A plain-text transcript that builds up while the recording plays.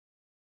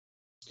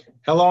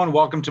Hello and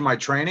welcome to my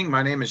training.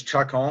 My name is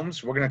Chuck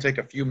Holmes. We're going to take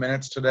a few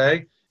minutes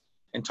today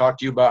and talk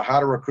to you about how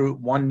to recruit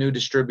one new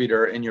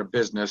distributor in your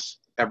business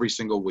every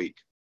single week.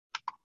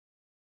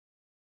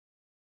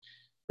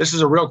 This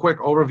is a real quick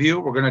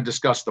overview. We're going to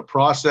discuss the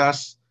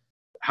process,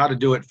 how to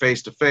do it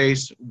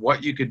face-to-face,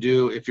 what you could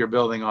do if you're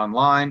building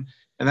online,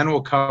 and then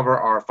we'll cover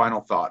our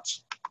final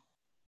thoughts.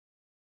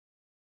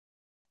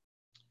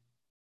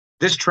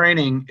 This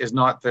training is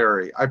not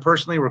theory. I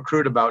personally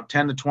recruit about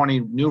 10 to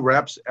 20 new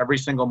reps every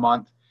single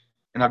month,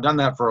 and I've done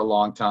that for a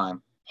long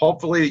time.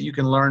 Hopefully you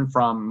can learn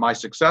from my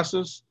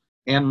successes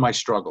and my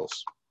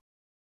struggles.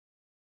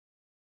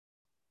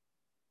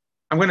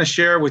 I'm going to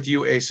share with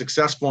you a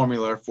success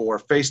formula for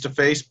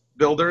face-to-face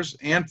builders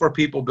and for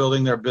people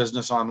building their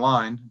business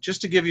online, just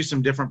to give you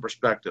some different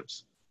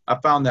perspectives. I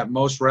found that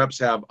most reps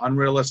have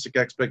unrealistic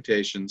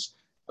expectations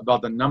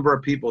about the number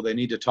of people they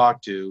need to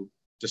talk to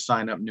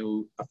sign up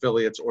new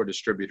affiliates or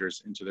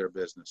distributors into their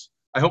business.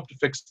 I hope to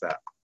fix that.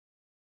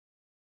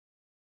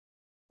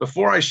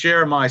 Before I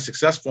share my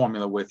success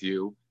formula with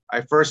you, I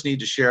first need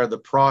to share the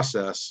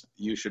process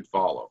you should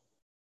follow.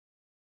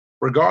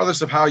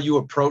 Regardless of how you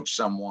approach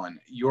someone,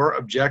 your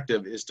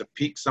objective is to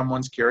pique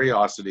someone's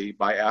curiosity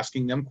by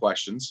asking them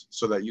questions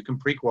so that you can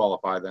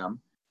pre-qualify them.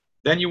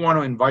 Then you want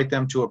to invite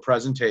them to a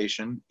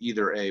presentation,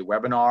 either a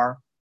webinar,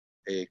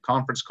 a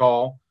conference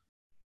call,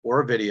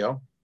 or a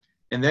video.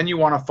 And then you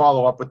want to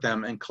follow up with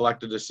them and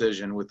collect a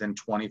decision within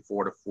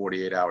 24 to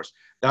 48 hours.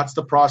 That's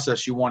the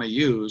process you want to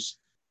use,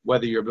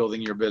 whether you're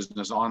building your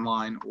business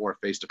online or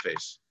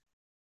face-to-face.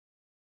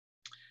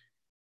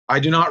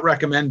 I do not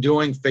recommend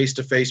doing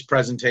face-to-face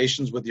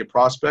presentations with your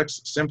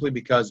prospects simply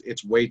because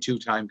it's way too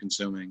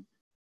time-consuming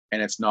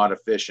and it's not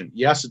efficient.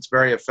 Yes, it's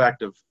very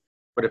effective,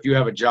 but if you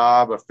have a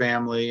job, a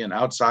family, and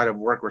outside of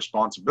work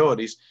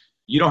responsibilities,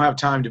 you don't have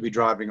time to be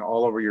driving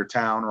all over your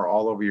town or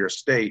all over your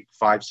state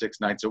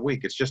 5-6 nights a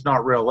week. It's just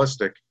not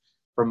realistic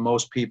for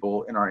most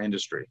people in our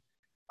industry.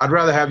 I'd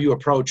rather have you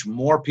approach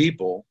more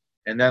people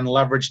and then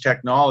leverage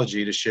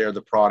technology to share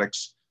the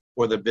products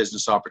or the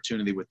business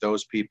opportunity with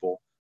those people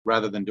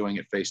rather than doing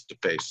it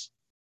face-to-face.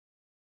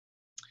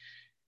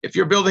 If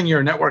you're building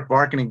your network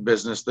marketing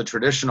business the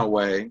traditional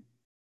way,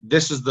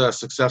 this is the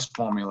success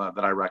formula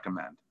that I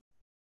recommend.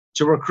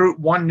 To recruit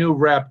one new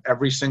rep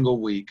every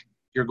single week,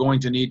 you're going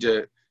to need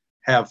to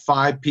have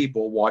 5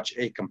 people watch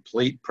a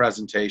complete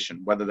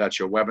presentation, whether that's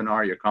your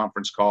webinar, your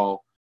conference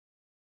call,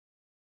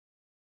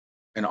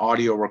 an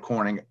audio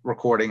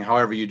recording,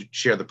 however you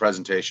share the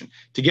presentation.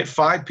 To get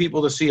 5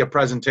 people to see a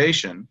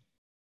presentation,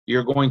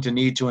 you're going to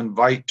need to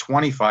invite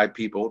 25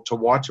 people to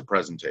watch a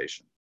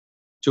presentation.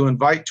 To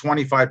invite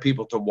 25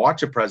 people to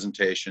watch a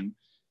presentation,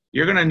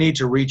 you're going to need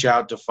to reach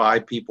out to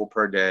 5 people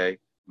per day,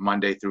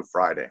 Monday through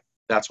Friday.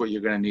 That's what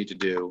you're going to need to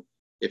do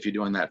if you're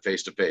doing that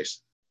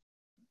face-to-face.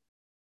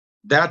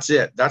 That's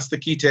it. That's the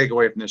key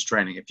takeaway from this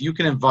training. If you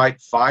can invite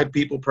 5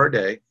 people per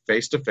day,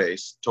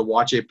 face-to-face, to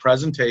watch a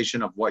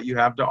presentation of what you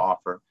have to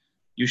offer,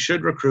 you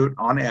should recruit,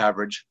 on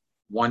average,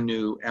 one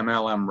new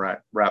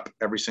MLM rep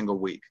every single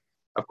week.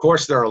 Of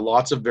course, there are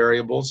lots of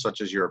variables,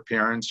 such as your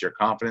appearance, your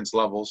confidence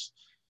levels,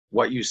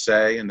 what you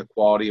say, and the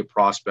quality of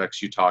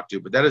prospects you talk to,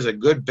 but that is a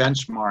good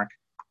benchmark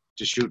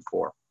to shoot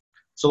for.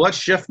 So let's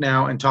shift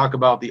now and talk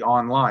about the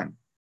online.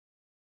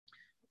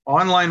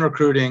 Online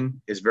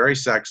recruiting is very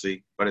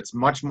sexy, but it's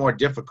much more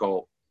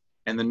difficult,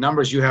 and the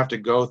numbers you have to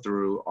go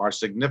through are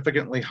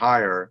significantly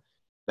higher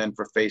than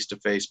for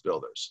face-to-face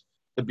builders.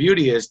 The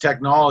beauty is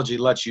technology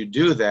lets you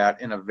do that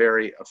in a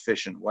very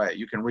efficient way.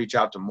 You can reach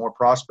out to more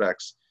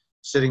prospects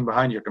sitting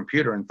behind your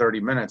computer in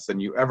 30 minutes than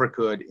you ever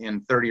could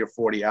in 30 or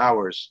 40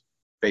 hours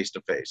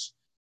face-to-face.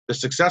 The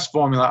success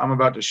formula I'm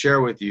about to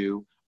share with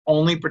you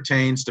only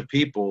pertains to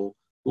people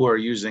who are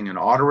using an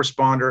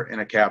autoresponder and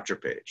a capture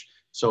page.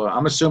 So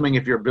I'm assuming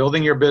if you're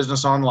building your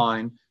business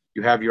online,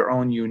 you have your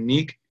own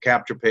unique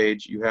capture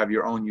page, you have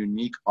your own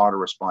unique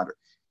autoresponder.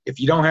 If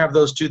you don't have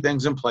those 2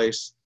 things in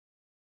place,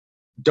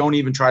 don't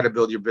even try to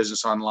build your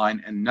business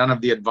online, and none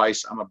of the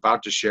advice I'm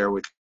about to share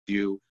with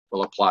you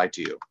will apply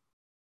to you.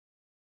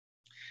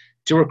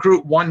 To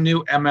recruit one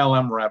new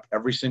MLM rep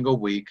every single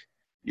week,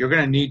 you're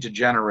going to need to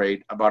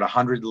generate about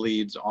 100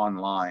 leads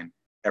online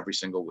every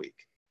single week.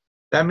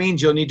 That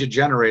means you'll need to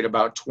generate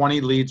about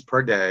 20 leads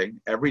per day,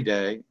 every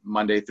day,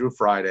 Monday through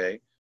Friday,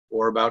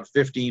 or about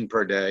 15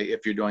 per day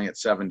if you're doing it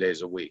 7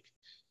 days a week.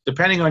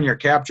 Depending on your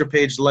capture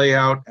page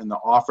layout and the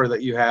offer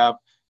that you have,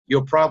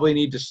 you'll probably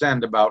need to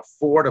send about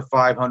 400 to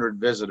 500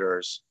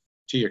 visitors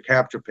to your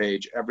capture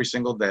page every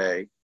single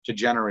day to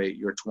generate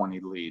your 20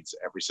 leads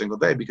every single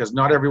day, because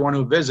not everyone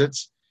who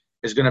visits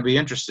is going to be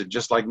interested,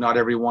 just like not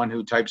everyone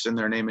who types in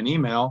their name and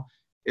email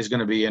is going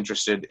to be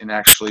interested in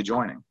actually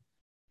joining.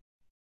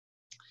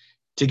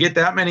 To get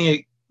that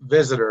many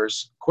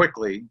visitors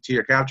quickly to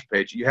your capture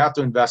page, you have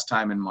to invest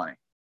time and money.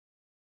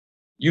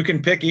 You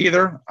can pick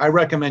either. I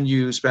recommend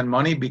you spend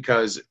money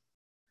because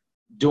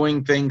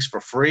doing things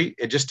for free,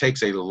 it just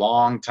takes a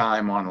long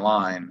time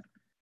online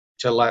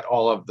to let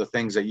all of the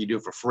things that you do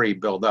for free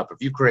build up. If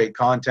you create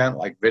content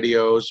like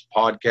videos,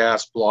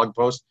 podcasts, blog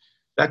posts,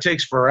 that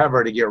takes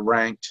forever to get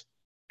ranked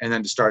and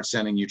then to start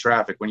sending you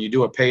traffic. When you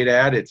do a paid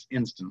ad, it's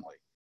instantly.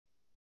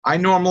 I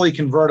normally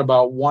convert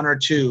about 1 or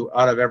 2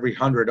 out of every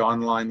 100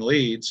 online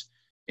leads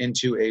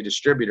into a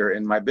distributor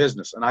in my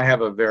business, and I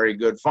have a very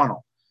good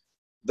funnel.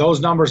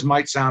 Those numbers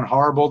might sound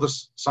horrible to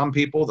some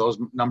people. Those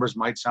numbers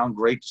might sound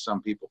great to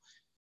some people.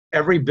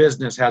 Every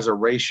business has a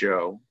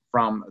ratio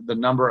from the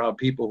number of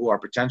people who are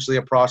potentially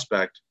a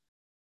prospect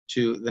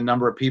to the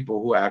number of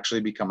people who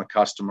actually become a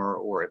customer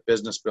or a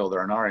business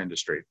builder in our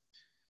industry.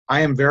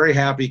 I am very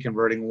happy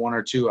converting 1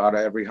 or 2 out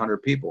of every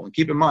 100 people. And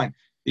keep in mind,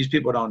 these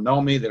people don't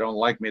know me, they don't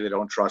like me, they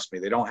don't trust me.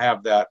 They don't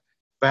have that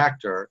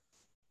factor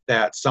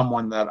that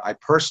someone that I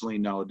personally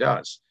know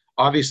does.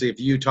 Obviously, if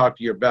you talk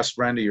to your best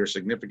friend or your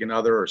significant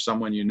other or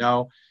someone you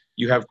know,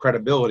 you have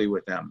credibility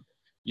with them.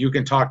 You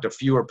can talk to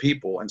fewer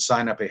people and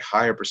sign up a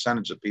higher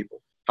percentage of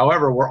people.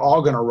 However, we're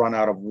all going to run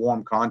out of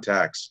warm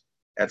contacts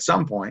at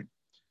some point.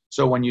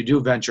 So when you do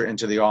venture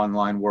into the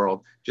online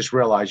world, just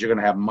realize you're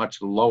going to have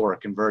much lower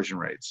conversion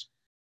rates.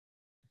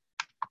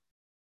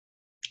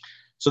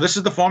 So this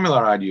is the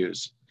formula I'd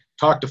use.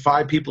 Talk to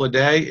 5 people a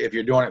day if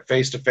you're doing it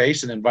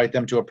face-to-face and invite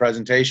them to a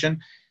presentation,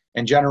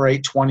 and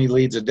generate 20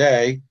 leads a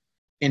day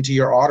into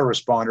your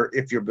autoresponder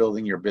if you're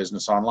building your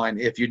business online.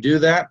 If you do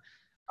that,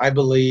 I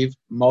believe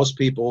most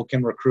people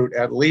can recruit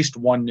at least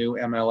 1 new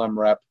MLM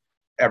rep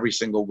every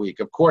single week.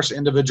 Of course,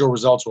 individual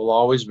results will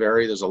always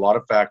vary. There's a lot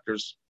of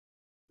factors.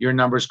 Your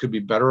numbers could be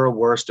better or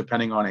worse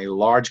depending on a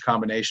large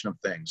combination of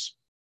things.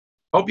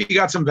 Hope you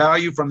got some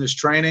value from this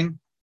training.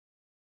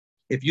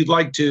 If you'd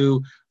like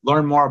to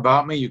learn more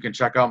about me, you can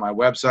check out my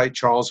website,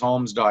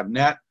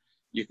 charlesholmes.net.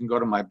 You can go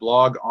to my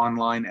blog,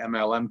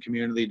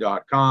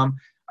 onlinemlmcommunity.com.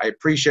 I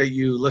appreciate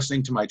you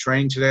listening to my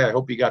training today. I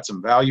hope you got some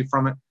value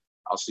from it.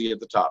 I'll see you at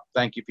the top.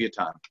 Thank you for your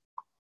time.